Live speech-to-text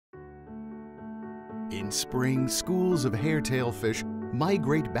In spring, schools of hairtail fish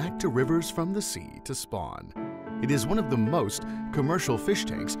migrate back to rivers from the sea to spawn. It is one of the most commercial fish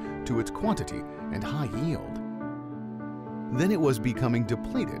tanks to its quantity and high yield. Then it was becoming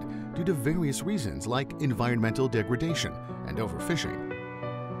depleted due to various reasons like environmental degradation and overfishing.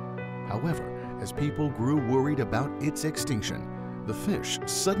 However, as people grew worried about its extinction, the fish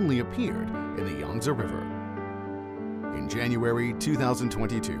suddenly appeared in the Yangtze River. In January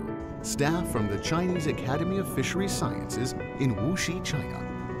 2022, staff from the Chinese Academy of Fisheries Sciences in Wuxi, China,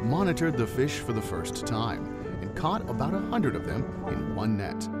 monitored the fish for the first time and caught about 100 of them in one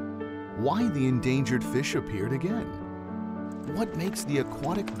net. Why the endangered fish appeared again? What makes the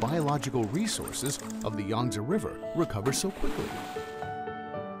aquatic biological resources of the Yangtze River recover so quickly?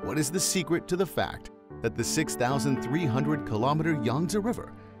 What is the secret to the fact that the 6,300-kilometer Yangtze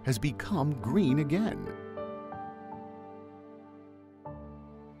River has become green again?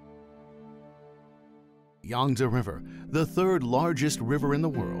 Yangtze River, the third largest river in the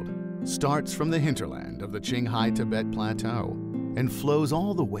world, starts from the hinterland of the Qinghai-Tibet Plateau and flows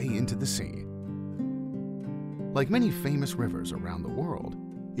all the way into the sea. Like many famous rivers around the world,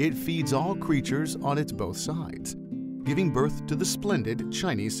 it feeds all creatures on its both sides, giving birth to the splendid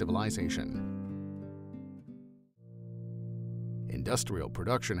Chinese civilization. Industrial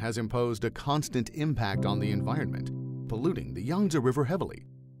production has imposed a constant impact on the environment, polluting the Yangtze River heavily.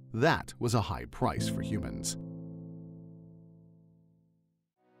 That was a high price for humans.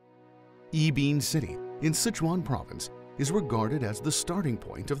 Yibin City in Sichuan Province is regarded as the starting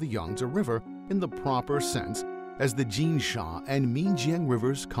point of the Yangtze River in the proper sense, as the Jinsha and Minjiang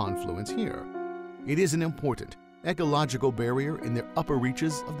rivers confluence here. It is an important ecological barrier in the upper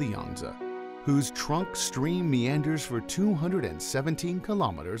reaches of the Yangtze, whose trunk stream meanders for 217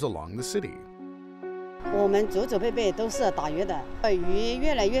 kilometers along the city. 我们祖祖辈辈都是打鱼的，鱼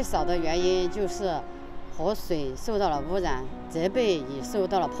越来越少的原因就是河水受到了污染，植被也受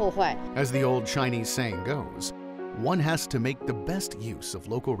到了破坏。 As the old Chinese saying goes, one has to make the best use of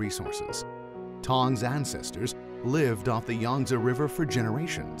local resources. Tong's ancestors lived off the Yangtze River for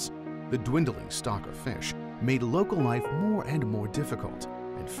generations. The dwindling stock of fish made local life more and more difficult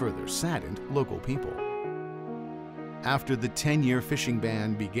and further saddened local people. After the 10-year fishing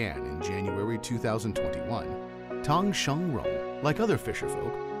ban began in January 2021, Tong Shengrong, like other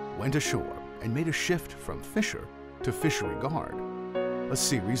fisherfolk, went ashore and made a shift from fisher to fishery guard. A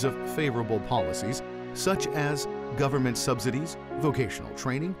series of favorable policies, such as government subsidies, vocational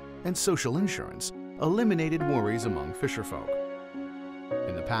training, and social insurance, eliminated worries among fisherfolk.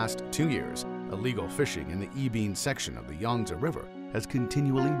 In the past 2 years, illegal fishing in the Yibin section of the Yangtze River has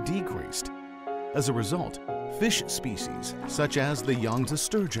continually decreased. As a result, fish species such as the Yangtze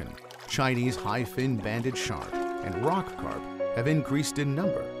sturgeon, Chinese high-fin banded shark, and rock carp have increased in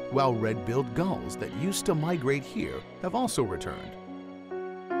number, while red-billed gulls that used to migrate here have also returned.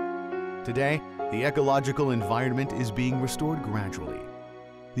 Today, the ecological environment is being restored gradually.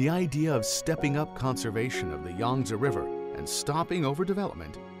 The idea of stepping up conservation of the Yangtze River and stopping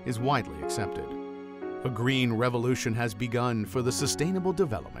overdevelopment is widely accepted. A green revolution has begun for the sustainable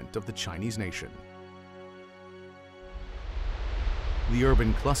development of the Chinese nation. The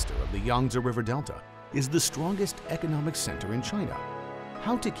urban cluster of the Yangtze River Delta is the strongest economic center in China.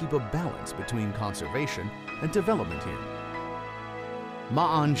 How to keep a balance between conservation and development here?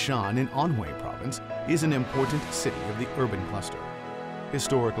 Ma'anshan in Anhui Province is an important city of the urban cluster.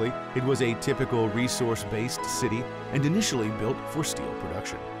 Historically, it was a typical resource-based city and initially built for steel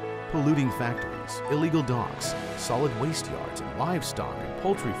production. Polluting factories, illegal docks, solid waste yards, and livestock and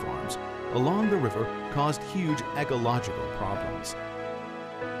poultry farms along the river caused huge ecological problems.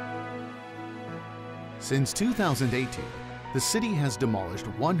 Since 2018, the city has demolished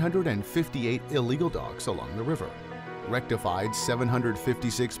 158 illegal docks along the river, rectified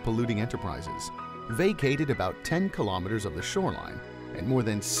 756 polluting enterprises, vacated about 10 kilometers of the shoreline and more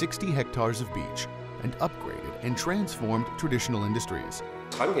than 60 hectares of beach, and upgraded and transformed traditional industries.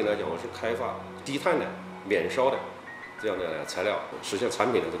 产品来讲，我是开发低碳的、免烧的这样的材料，实现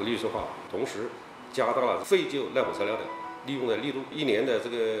产品的这个绿色化，同时加大了废旧耐火材料的利用的力度，一年的这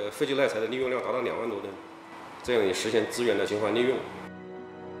个废旧耐材的利用量达到2万多吨，这样也实现资源的循环利用。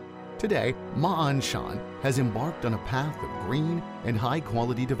 Today, Ma'anshan has embarked on a path of green and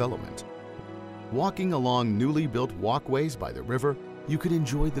high-quality development. Walking along newly built walkways by the river, you could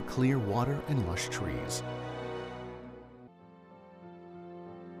enjoy the clear water and lush trees.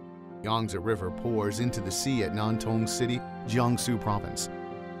 Yangtze River pours into the sea at Nantong City, Jiangsu Province.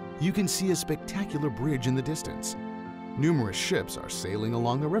 You can see a spectacular bridge in the distance. Numerous ships are sailing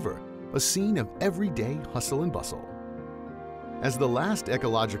along the river, a scene of everyday hustle and bustle. As the last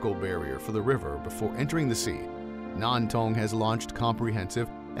ecological barrier for the river before entering the sea, Nantong has launched comprehensive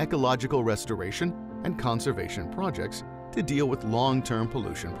ecological restoration and conservation projects to deal with long-term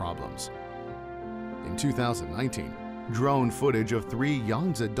pollution problems. In 2019, drone footage of 3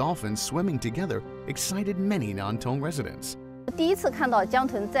 Yangtze dolphins swimming together excited many Nantong residents. 第一次看到江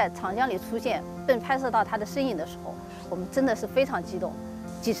豚在长江里出现，并拍摄到它的身影的时候，我们真的是非常激动。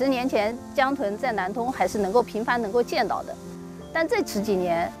几十年前，江豚在南通还是能够频繁见到的，但这10几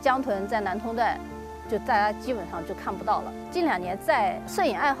年，江豚在南通段就大家基本上就看不到了。近2年，在摄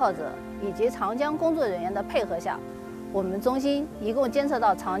影爱好者以及长江工作人员的配合下，我们中心一共监测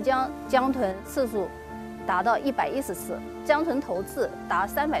到长江江豚次数达到110次，江豚头次达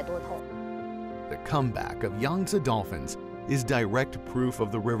300多头。The comeback of Yangtze dolphins is direct proof of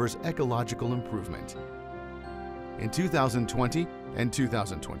the river's ecological improvement. In 2020 and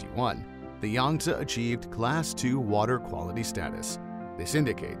 2021, the Yangtze achieved Class 2 water quality status. This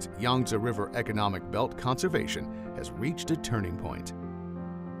indicates Yangtze River economic belt conservation has reached a turning point.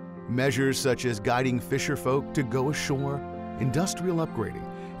 Measures such as guiding fisherfolk to go ashore, industrial upgrading,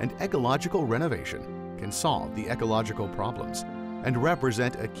 and ecological renovation can solve the ecological problems and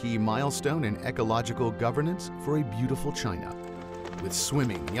represent a key milestone in ecological governance for a beautiful China. With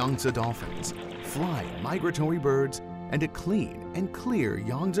swimming Yangtze dolphins, flying migratory birds, and a clean and clear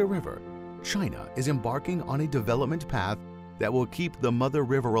Yangtze River, China is embarking on a development path that will keep the mother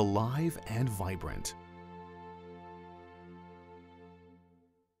river alive and vibrant.